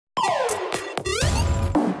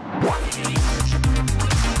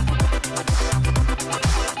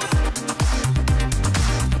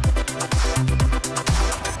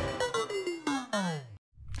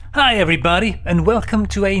Hi everybody, and welcome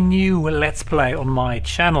to a new Let's Play on my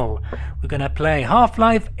channel. We're gonna play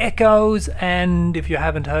Half-Life Echoes, and if you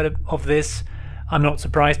haven't heard of this, I'm not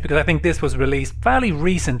surprised because I think this was released fairly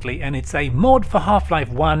recently, and it's a mod for Half-Life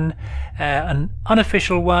 1, an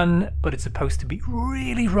unofficial one, but it's supposed to be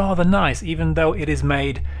really rather nice, even though it is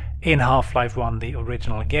made in Half-Life 1, the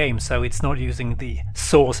original game, so it's not using the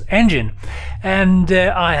source engine. And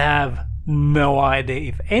I have no idea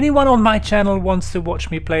if anyone on my channel wants to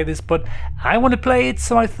watch me play this, but I want to play it,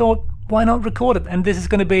 so I thought, why not record it? And this is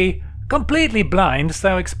going to be completely blind,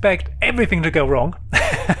 so expect everything to go wrong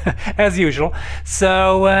as usual.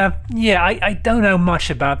 So yeah, I don't know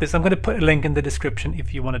much about this. I'm going to put a link in the description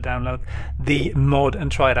if you want to download the mod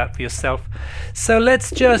and try it out for yourself. So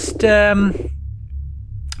let's just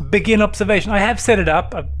begin observation. I have set it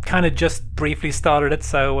up. I've kind of just briefly started it,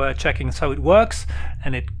 so checking so it works,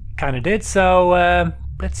 and it kind of did. So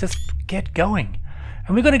let's just get going,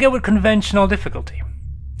 and we're going to go with conventional difficulty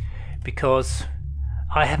because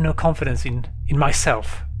I have no confidence in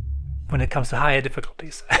myself when it comes to higher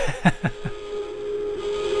difficulties.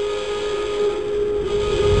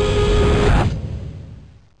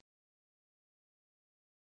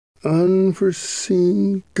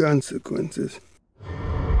 Unforeseen consequences.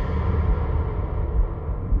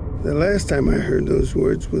 The last time I heard those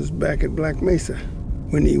words was back at Black Mesa,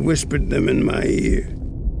 when he whispered them in my ear.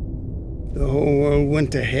 The whole world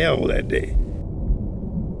went to hell that day.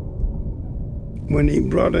 When he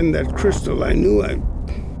brought in that crystal, I knew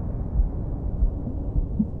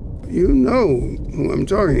You know who I'm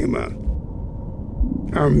talking about.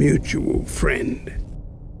 Our mutual friend.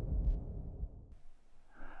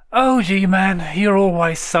 Oh, G-Man, you're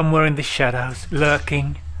always somewhere in the shadows,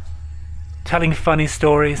 lurking, telling funny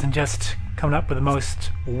stories and just coming up with the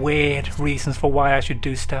most weird reasons for why I should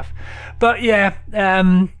do stuff. But yeah,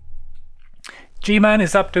 G-Man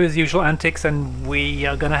is up to his usual antics, and we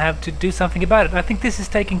are gonna have to do something about it. I think this is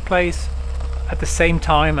taking place at the same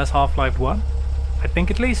time as Half-Life 1. I think,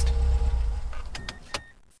 at least.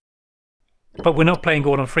 But we're not playing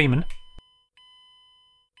Gordon Freeman.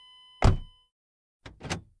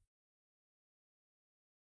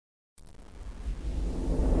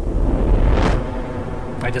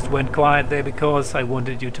 I just went quiet there because I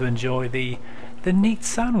wanted you to enjoy the neat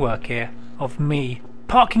sound work here of me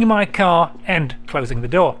parking my car and closing the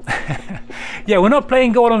door. Yeah, we're not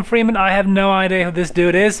playing Gordon Freeman. I have no idea who this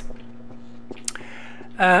dude is.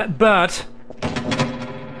 But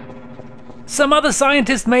some other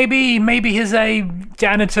scientist, maybe he's a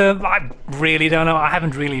janitor. I really don't know. I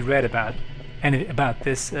haven't really read about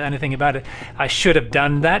anything about it. I should have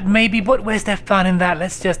done that maybe, but where's the fun in that?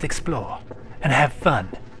 Let's just explore and have fun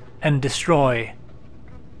and destroy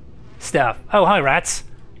stuff. Oh, hi rats.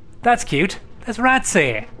 That's cute. There's rats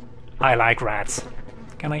here. I like rats.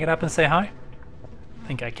 Can I get up and say hi? I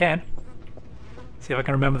think I can. See if I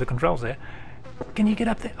can remember the controls there. Can you get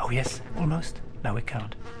up there? Oh yes, almost. No, we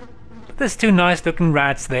can't. But there's two nice looking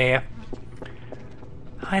rats there.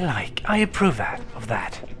 I approve of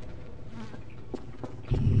that.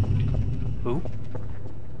 Ooh.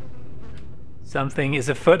 Something is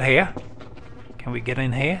afoot here. Can we get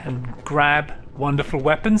in here and grab wonderful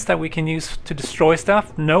weapons that we can use to destroy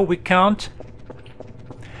stuff? No, we can't.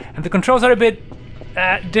 And the controls are a bit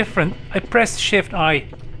different. I press shift, I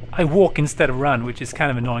walk instead of run, which is kind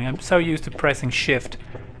of annoying. I'm so used to pressing shift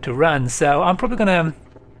to run, so I'm probably gonna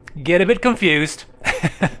get a bit confused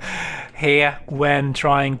here when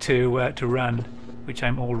trying to run, which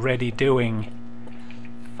I'm already doing.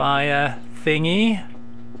 Fire thingy.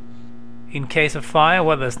 In case of fire,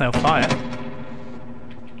 well, there's no fire.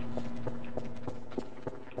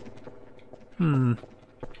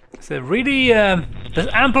 So really, there's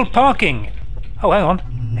ample parking. Oh, hang on.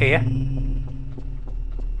 Here.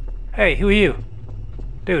 Hey, who are you?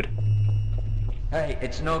 Dude. Hey,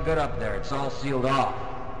 it's no good up there. It's all sealed off.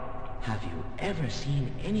 Have you ever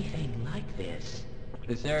seen anything like this?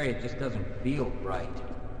 This area just doesn't feel right.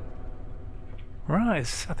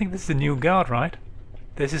 Right, I think this is the new guard, right?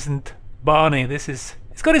 This isn't Barney. This is...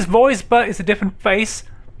 It's got his voice, but it's a different face.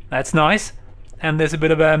 That's nice. And there's a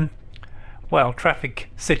bit of well, traffic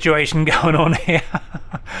situation going on here.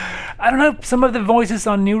 I don't know, some of the voices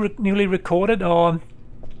are newly recorded, or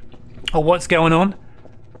what's going on.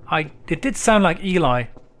 It did sound like Eli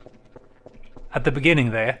at the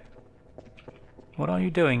beginning there. What are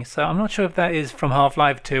you doing? So I'm not sure if that is from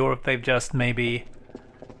Half-Life 2 or if they've just maybe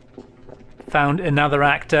found another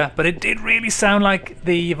actor, but it did really sound like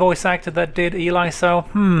the voice actor that did Eli, so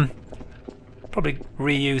probably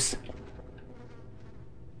reuse.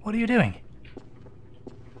 What are you doing?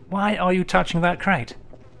 Why are you touching that crate?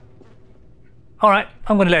 Alright,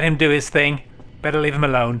 I'm going to let him do his thing. Better leave him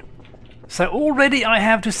alone. So already I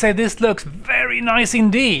have to say this looks very nice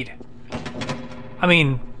indeed. I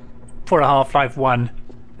mean, for a Half-Life 1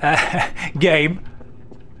 game.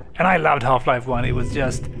 And I loved Half-Life 1. It was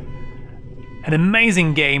just an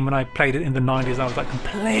amazing game when I played it in the 90s. I was like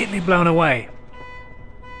completely blown away.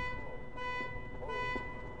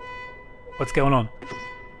 What's going on?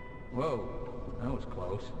 Whoa, that was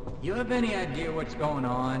close. You have any idea what's going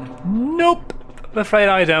on? Nope, I'm afraid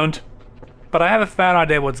I don't. But I have a fair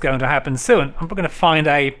idea what's going to happen soon. I'm going to find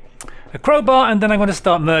a crowbar and then I'm going to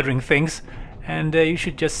start murdering things. And you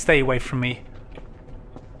should just stay away from me.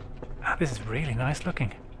 Ah, this is really nice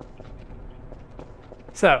looking.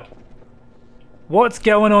 So, what's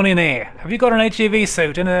going on in here? Have you got an HEV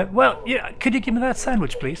suit and a... Well, yeah, could you give me that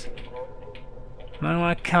sandwich, please? No,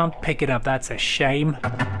 I can't pick it up. That's a shame.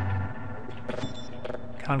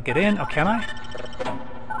 Can't get in, or can I?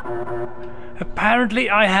 Apparently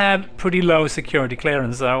I have pretty low security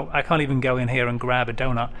clearance, so I can't even go in here and grab a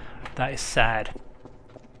donut. That is sad.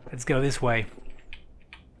 Let's go this way.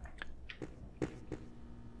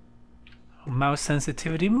 Mouse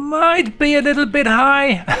sensitivity might be a little bit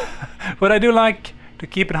high, but I do like to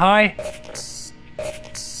keep it high.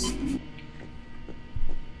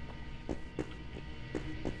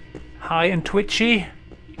 High and twitchy.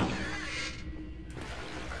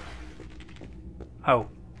 Oh,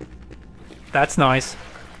 that's nice.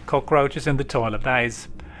 Cockroaches in the toilet.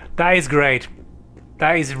 That is great.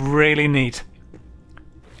 That is really neat.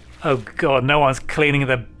 Oh god, no one's cleaning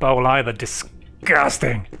the bowl either.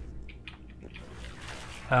 Disgusting.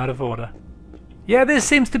 Out of order. Yeah, this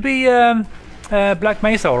seems to be Black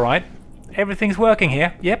Mesa, all right. Everything's working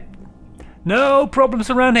here. Yep. No problems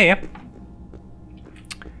around here.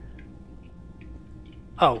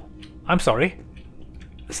 Oh, I'm sorry.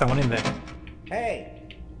 There's someone in there. Hey!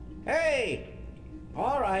 Hey!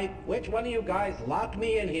 Alright, which one of you guys locked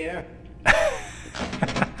me in here?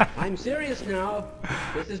 I'm serious now.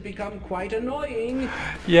 This has become quite annoying.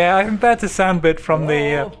 Yeah, I think that's a sound bit from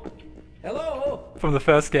Hello? from the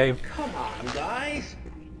first game. Come on, guys.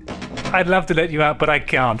 I'd love to let you out, but I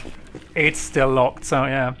can't. It's still locked, so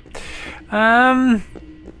yeah.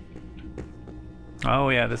 Oh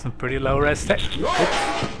yeah, there's some pretty low res tech.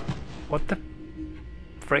 What the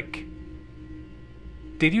frick?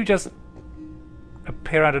 Did you just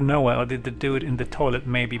appear out of nowhere, or did the dude in the toilet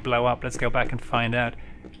maybe blow up? Let's go back and find out.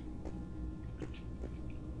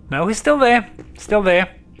 No, he's still there. Still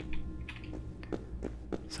there.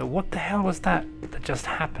 So what the hell was that just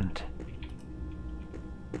happened?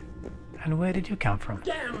 And where did you come from?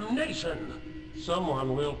 Damnation!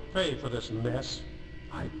 Someone will pay for this mess.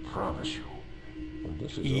 I promise you. When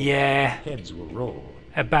this is Yeah. over, heads will roll.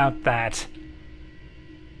 About that.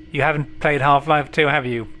 You haven't played Half-Life 2, have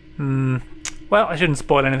you? Well, I shouldn't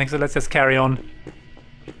spoil anything, so let's just carry on.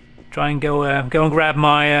 Try and go and grab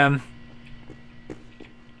my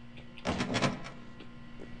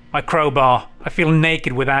my crowbar. I feel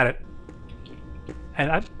naked without it.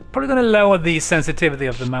 And I'm probably going to lower the sensitivity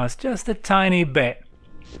of the mouse just a tiny bit.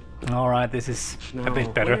 Alright, this is a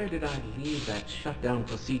bit better. Where did I leave that shutdown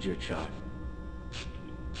procedure chart?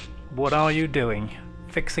 What are you doing?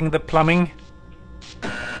 Fixing the plumbing?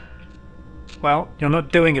 Well, you're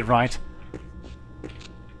not doing it right.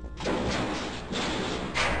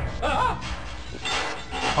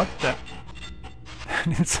 What the?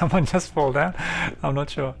 Did someone just fall down? I'm not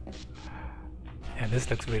sure. Yeah, this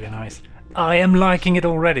looks really nice. I am liking it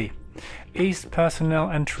already. East personnel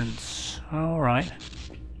entrance. Alright.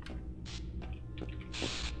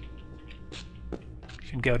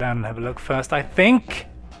 Should go down and have a look first, I think.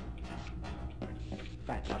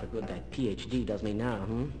 That's how good that PhD does me now,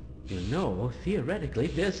 You know, theoretically,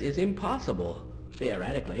 this is impossible.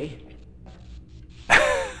 Theoretically.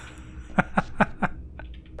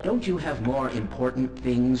 Don't you have more important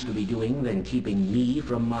things to be doing than keeping me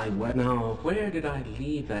from my work? Now, where did I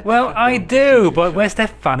leave that? Well, I shutdown do, procedure but chart? where's the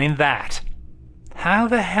fun in that? How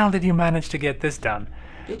the hell did you manage to get this done?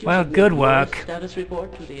 Did you Well, submit good your work. Status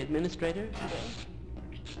report to the administrator today?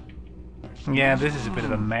 Yeah, this is a bit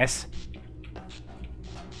of a mess.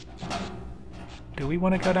 Do we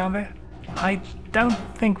want to go down there? I don't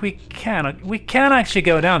think we can. We can actually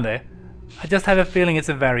go down there. I just have a feeling it's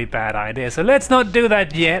a very bad idea. So let's not do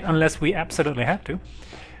that yet, unless we absolutely have to.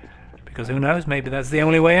 Because who knows, maybe that's the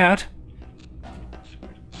only way out.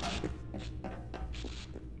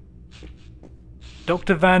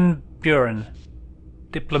 Dr. Van Buren.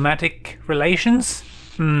 Diplomatic relations?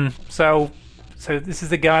 So this is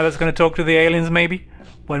the guy that's going to talk to the aliens, maybe?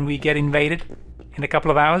 When we get invaded? In a couple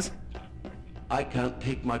of hours? I can't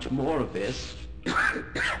take much more of this.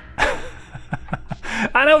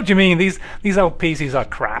 I know what you mean. These old PCs are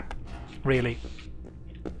crap. Really.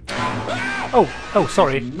 Oh,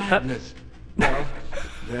 sorry. Madness. Well,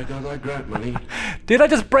 there goes our grant money. Did I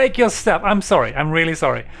just break your stuff? I'm sorry. I'm really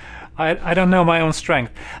sorry. I don't know my own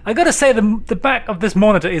strength. I gotta say the back of this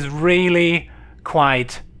monitor is really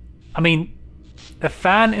quite... I mean, the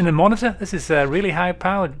fan in the monitor? This is a really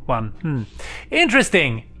high-powered one.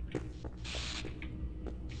 Interesting.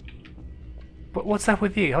 But what's up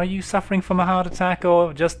with you? Are you suffering from a heart attack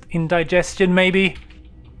or just indigestion, maybe?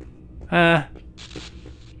 Do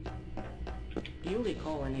you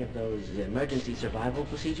recall any of those emergency survival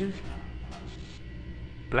procedures?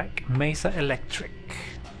 Black Mesa Electric.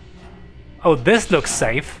 Oh, this looks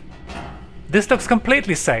safe. This looks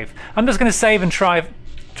completely safe. I'm just gonna save and try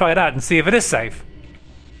it out and see if it is safe.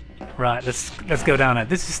 Right, let's go down it.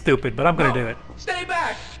 This is stupid, but I'm gonna do it. Stay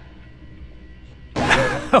back!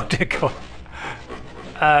 Oh dear God.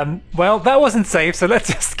 Well, that wasn't safe, so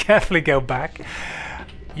let's just carefully go back.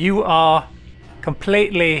 You are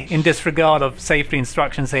completely in disregard of safety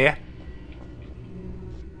instructions here.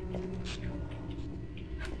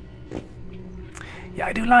 Yeah,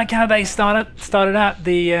 I do like how they started out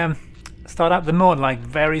the mod like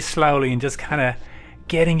very slowly and just kind of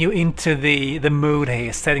getting you into the mood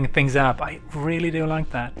here, setting things up. I really do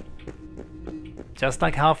like that. Just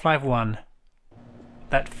like Half-Life 1,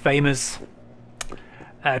 that famous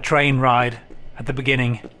train ride at the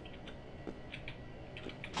beginning.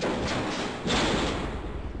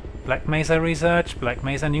 Black Mesa Research, Black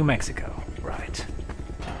Mesa, New Mexico. Right.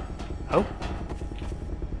 Oh.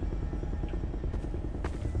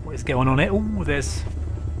 What is going on here? Ooh, there's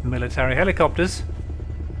military helicopters.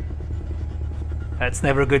 That's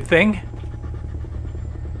never a good thing.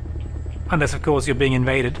 Unless, of course, you're being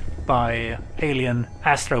invaded by alien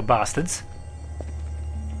astro bastards.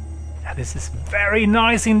 Now, this is very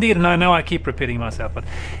nice indeed, and I know I keep repeating myself, but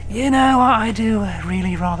you know, I do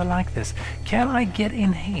really rather like this. Can I get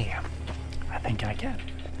in here? I think I can.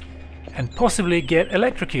 And possibly get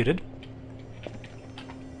electrocuted.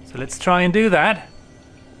 So let's try and do that.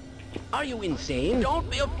 Are you insane? Don't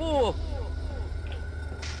be a fool!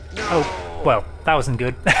 No. Oh, well, that wasn't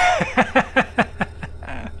good.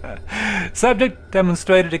 Subject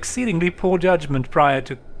demonstrated exceedingly poor judgment prior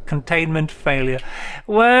to containment failure.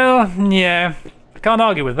 Well, yeah, I can't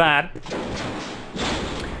argue with that.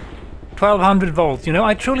 1200 volts, you know,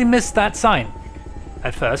 I truly missed that sign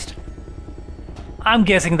at first. I'm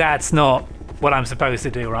guessing that's not what I'm supposed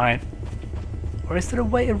to do, right? Or is there a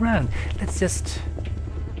way around? Let's just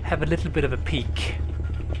have a little bit of a peek.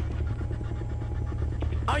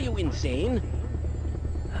 Are you insane?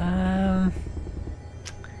 I'm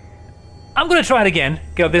gonna try it again.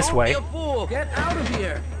 Go this way. Don't be a fool. Get out of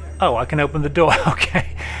here. Oh, I can open the door.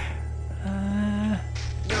 Okay.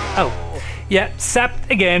 Oh, yeah,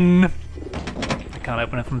 sapped again. I can't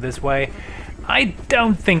open it from this way. I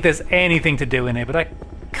don't think there's anything to do in here, but I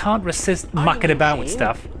can't resist mucking about with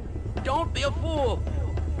stuff. Don't be a fool.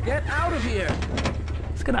 Get out of here.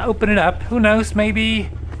 Just gonna open it up. Who knows? Maybe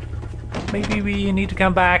we need to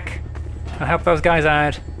come back and help those guys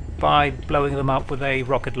out by blowing them up with a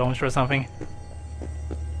rocket launcher or something.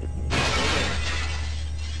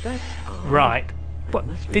 Right. What?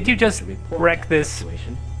 Did you just wreck this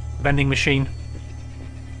vending machine?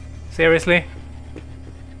 Seriously?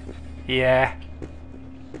 Yeah.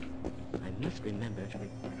 I must remember to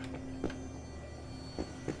report.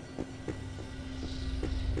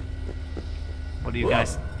 What are you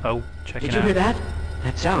guys? Oh, check it out. Did you hear that?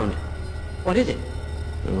 That sound. What is it?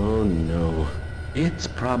 Oh no. It's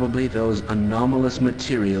probably those anomalous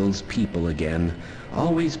materials people again.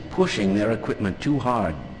 Always pushing their equipment too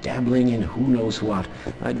hard, dabbling in who knows what.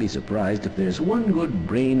 I'd be surprised if there's one good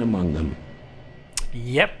brain among them.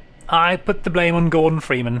 Yep, I put the blame on Gordon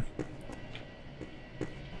Freeman.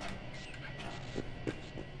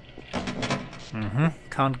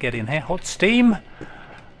 Can't get in here. Hot steam.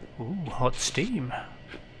 Ooh, hot steam.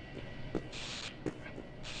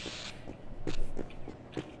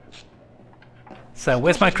 So,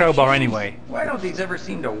 where's my crowbar anyway? Why don't these ever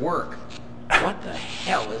seem to work? What the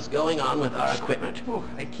hell is going on with our equipment? Ooh,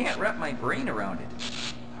 I can't wrap my brain around it.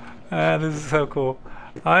 This is so cool.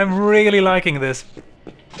 I'm really liking this.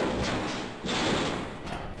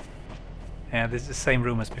 Yeah, this is the same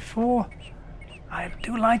room as before. I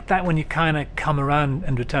do like that when you kind of come around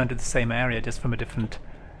and return to the same area just from a different,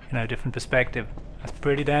 different perspective. That's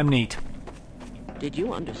pretty damn neat. Did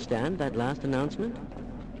you understand that last announcement?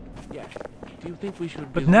 Yeah. Do you think we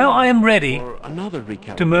should But now I am ready another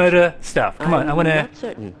to murder stuff. Come on, I want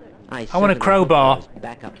to crowbar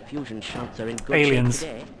backup fusion shots are in good aliens.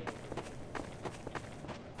 shape today.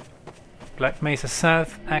 Black Mesa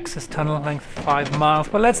South, access tunnel, length 5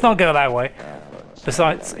 miles. Well, let's not go that way.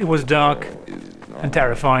 Besides, it was dark and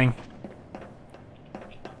terrifying.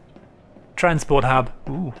 Transport hub.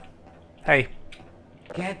 Ooh. Hey.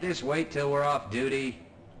 Can't this wait till we're off duty?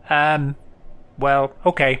 Well,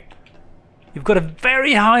 okay. You've got a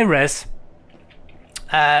very high-res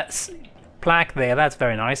plaque there. That's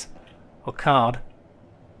very nice. Or card.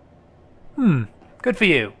 Good for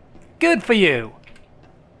you. Good for you.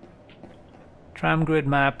 Tram grid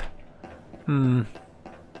map.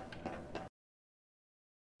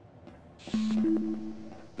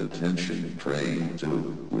 Attention, train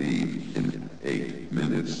to leave in 8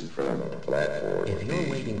 minutes from platform If you're B.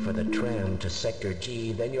 waiting for the tram to Sector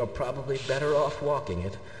G, then you're probably better off walking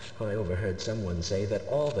it. I overheard someone say that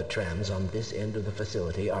all the trams on this end of the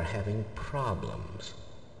facility are having problems.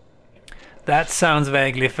 That sounds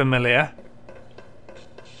vaguely familiar.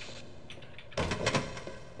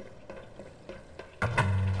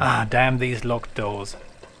 Ah, damn these locked doors.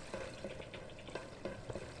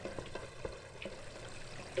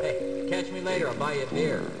 Hey, catch me later, I'll buy you a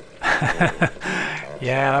beer.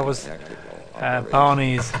 Yeah, that was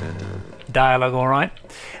Barney's dialogue, alright.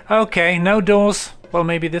 Okay, no doors. Well,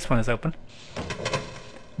 maybe this one is open.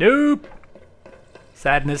 Nope!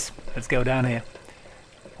 Sadness. Let's go down here.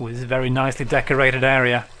 Oh, this is a very nicely decorated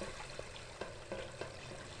area.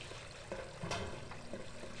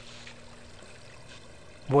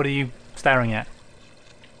 What are you staring at?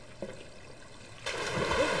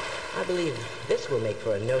 I believe this will make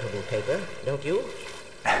for a notable paper, don't you?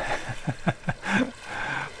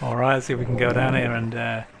 Alright, let's see if we can go down here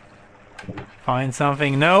and find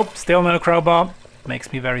something. Nope, still no crowbar.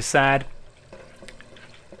 Makes me very sad.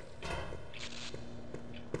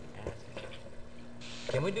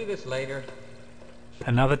 Can we do this later?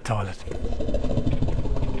 Another toilet.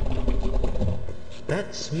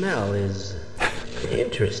 That smell is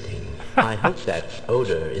interesting. I hope that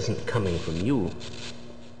odor isn't coming from you.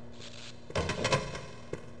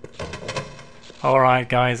 Alright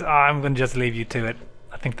guys, I'm gonna just leave you to it.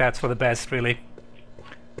 I think that's for the best, really.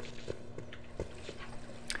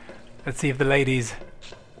 Let's see if the ladies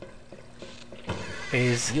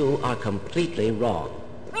is... You are completely wrong.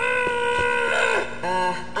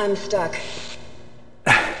 I'm stuck.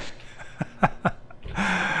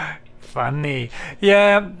 Funny.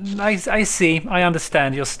 Yeah, I see. I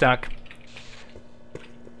understand you're stuck.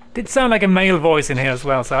 Did sound like a male voice in here as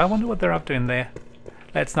well, so I wonder what they're up to in there.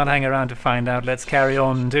 Let's not hang around to find out. Let's carry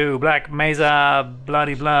on to Black Mesa,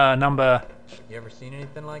 bloody blah, number... You ever seen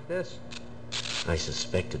anything like this? I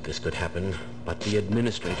suspected this could happen, but the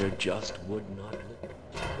administrator just would not listen.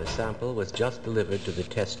 The sample was just delivered to the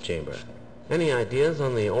test chamber. Any ideas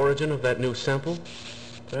on the origin of that new sample?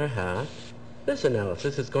 Perhaps. This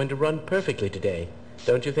analysis is going to run perfectly today.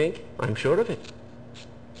 Don't you think? I'm sure of it.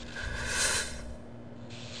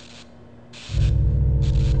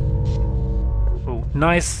 Ooh,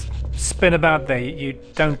 nice spin about there. You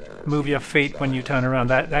don't move your feet when you turn around.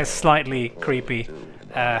 That's slightly creepy.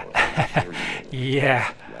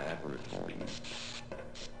 Yeah.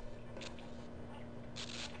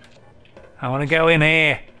 I want to go in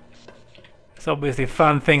here. There's obviously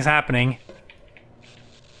fun things happening.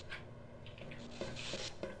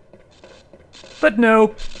 But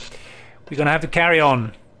no, we're gonna have to carry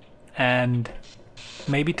on and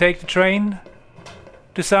maybe take the train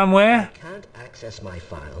to somewhere. I can't access my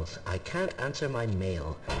files. I can't answer my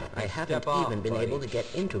mail. I haven't Step off, even been buddy. able to get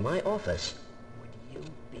into my office. Would you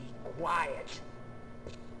be quiet?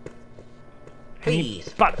 Any Please.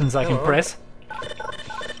 buttons I can Hello? press.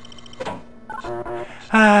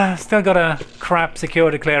 Still got a crap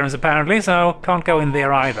security clearance apparently, so can't go in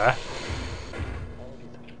there either.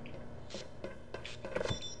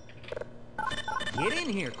 Get in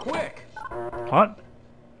here, quick! What?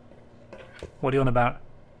 What are you on about?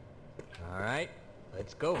 Alright,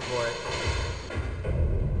 let's go for it.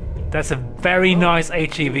 That's a very nice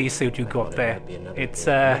HEV suit you got there. It's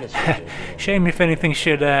shame if anything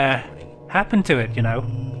should happen to it, you know.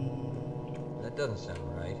 That doesn't sound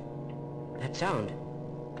right. That sound.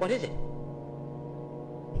 What is it?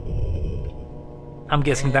 I'm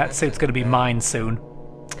guessing that suit's gonna be mine soon.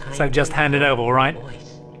 So just hand it over, alright? Voice.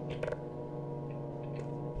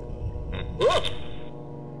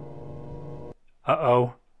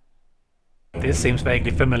 Uh-oh. This seems vaguely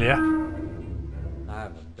familiar. I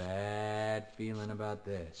have a bad feeling about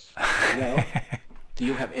this. Well, do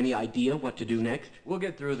you have any idea what to do next? We'll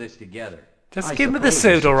get through this together. Just I give me the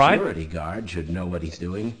suppose suit, alright? security guard should know what he's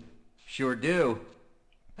doing. Sure do.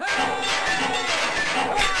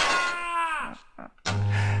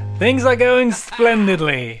 Things are going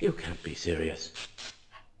splendidly. You can't be serious.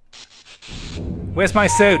 Where's my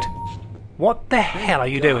suit? What the hell are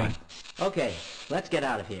you doing? Okay, let's get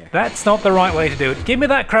out of here. That's not the right way to do it. Give me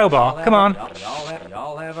that crowbar. Come on. We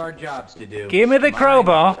all have our jobs to do. Give me the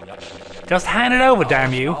crowbar. Just hand it over,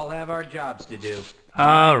 damn you. We all have our jobs to do.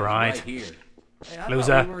 All Right right. here. Hey, I Loser.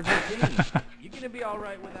 thought we were a good team. You gonna be all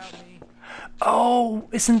right without me? Oh,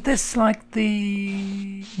 isn't this like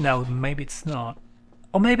the... No, maybe it's not.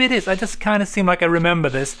 Or maybe it is. I just kind of seem like I remember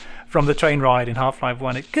this from the train ride in Half-Life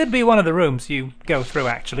 1. It could be one of the rooms you go through,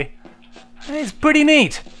 actually. It's pretty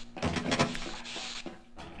neat.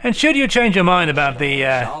 And should you change your mind about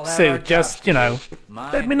the suit, just, you know,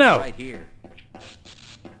 let me know. Right here.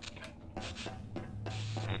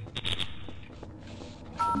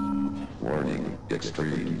 Warning,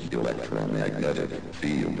 extreme electromagnetic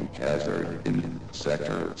field hazard in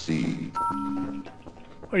Sector C.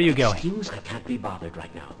 Where are you going? Excuse, I can't be bothered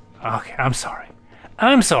right now. Okay, I'm sorry.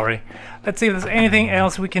 I'm sorry. Let's see if there's anything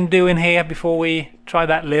else we can do in here before we try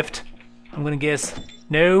that lift. I'm gonna guess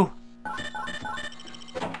no.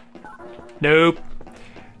 Nope.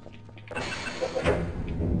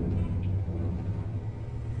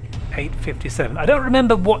 $8:57. I don't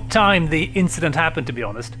remember what time the incident happened, to be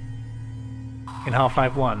honest, in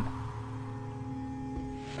Half-Life 1.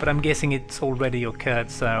 But I'm guessing it's already occurred,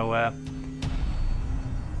 so...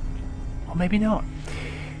 or maybe not.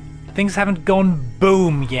 Things haven't gone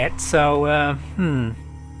boom yet, so, in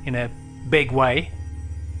a big way.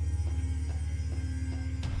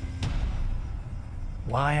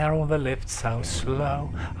 Why are all the lifts so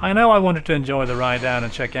slow? I know I wanted to enjoy the ride down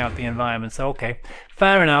and check out the environment, so okay,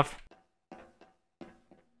 fair enough.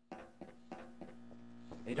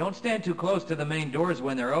 Hey, don't stand too close to the main doors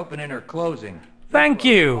when they're opening or closing. Thank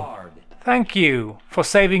you! Hard. Thank you for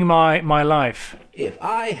saving my life. If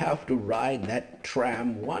I have to ride that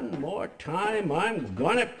tram one more time, I'm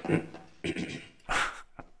gonna...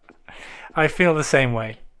 I feel the same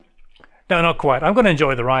way. No, not quite. I'm going to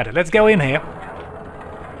enjoy the ride. Let's go in here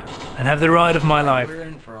and have the ride of my life. We're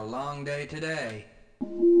in for a long day today.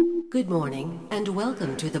 Good morning, and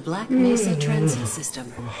welcome to the Black Mesa Transit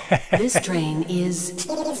System. This train is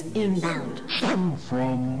inbound.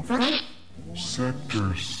 From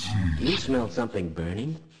Sector C. You smell something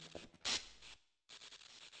burning?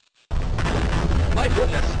 My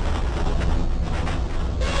goodness!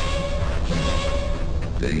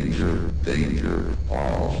 Danger, danger.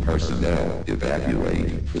 All personnel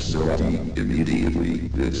evacuate facility immediately.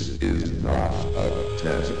 This is not a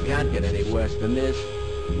test. Can't get any worse than this.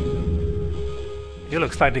 You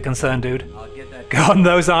look slightly concerned, dude. I'll get that. God,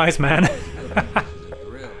 those eyes, man.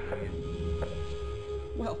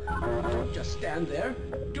 Well, don't just stand there.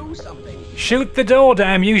 Do something. Shoot the door,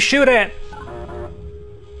 damn you. Shoot it.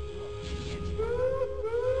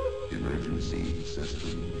 Emergency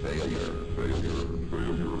system failure.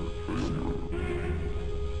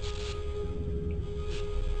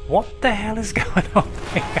 What the hell is going on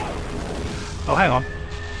here? Oh, hang on.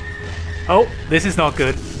 Oh, this is not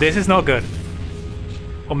good. This is not good.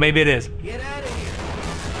 Or maybe it is. Get out of here!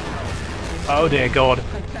 Oh dear God.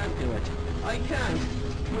 I can't do it. I can't.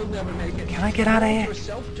 You'll never make it. Can I get out of here? Hold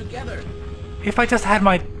yourself together. If I just had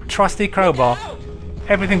my trusty crowbar, Get out!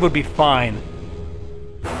 everything would be fine.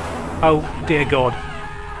 Oh dear God.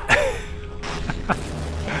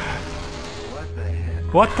 What the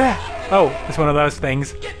heck? What the? Oh, it's one of those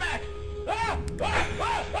things. Get back!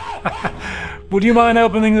 Would you mind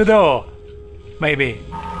opening the door? Maybe.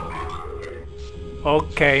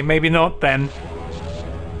 Okay, maybe not then.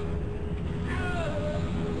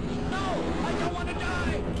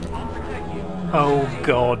 Oh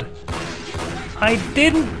God. I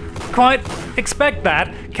didn't quite expect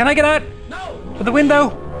that. Can I get out? No! Of the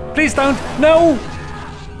window? Please don't. No!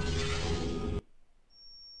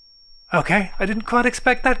 Okay, I didn't quite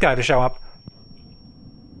expect that guy to show up.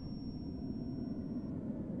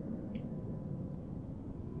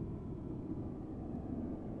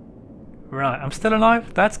 Right, I'm still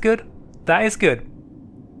alive. That's good. That is good.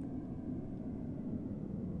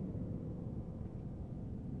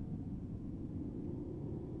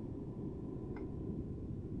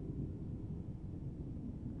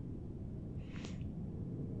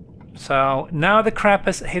 So now the crap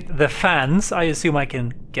has hit the fans. I assume I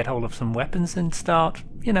can get hold of some weapons and start,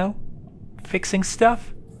 you know, fixing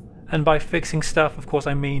stuff. And by fixing stuff, of course,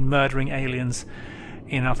 I mean murdering aliens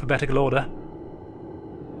in alphabetical order.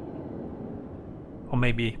 Or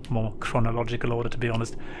maybe more chronological order, to be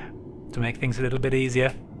honest, to make things a little bit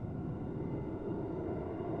easier.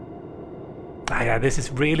 Ah yeah, this is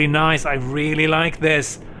really nice. I really like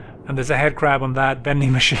this. And there's a head crab on that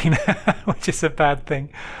vending machine, which is a bad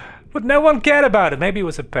thing. But no one cared about it. Maybe it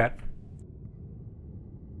was a pet.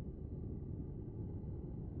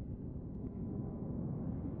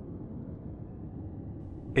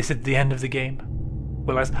 Is it the end of the game?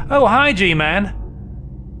 Will I... Oh, hi, G-Man!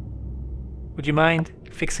 Would you mind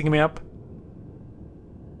fixing me up?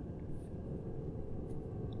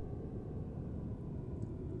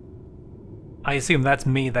 I assume that's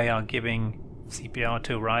me they are giving CPR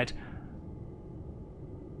to, right?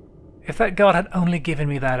 If that guard had only given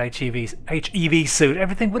me that HEV suit,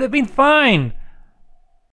 everything would have been fine!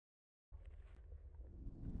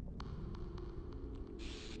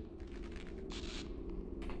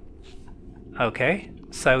 Okay,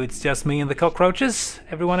 so it's just me and the cockroaches?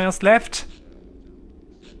 Everyone else left?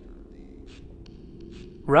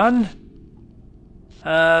 Run?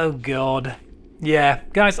 Oh god. Yeah,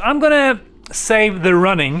 guys, I'm gonna save the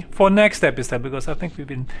running for next episode because I think we've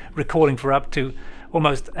been recording for up to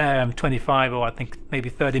almost 25 or I think maybe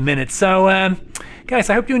 30 minutes. So, guys,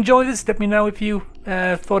 I hope you enjoyed this. Let me know if you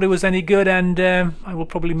thought it was any good, and I will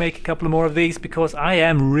probably make a couple more of these because I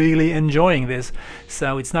am really enjoying this.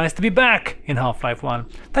 So it's nice to be back in Half-Life 1.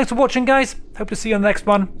 Thanks for watching, guys. Hope to see you on the next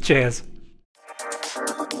one. Cheers.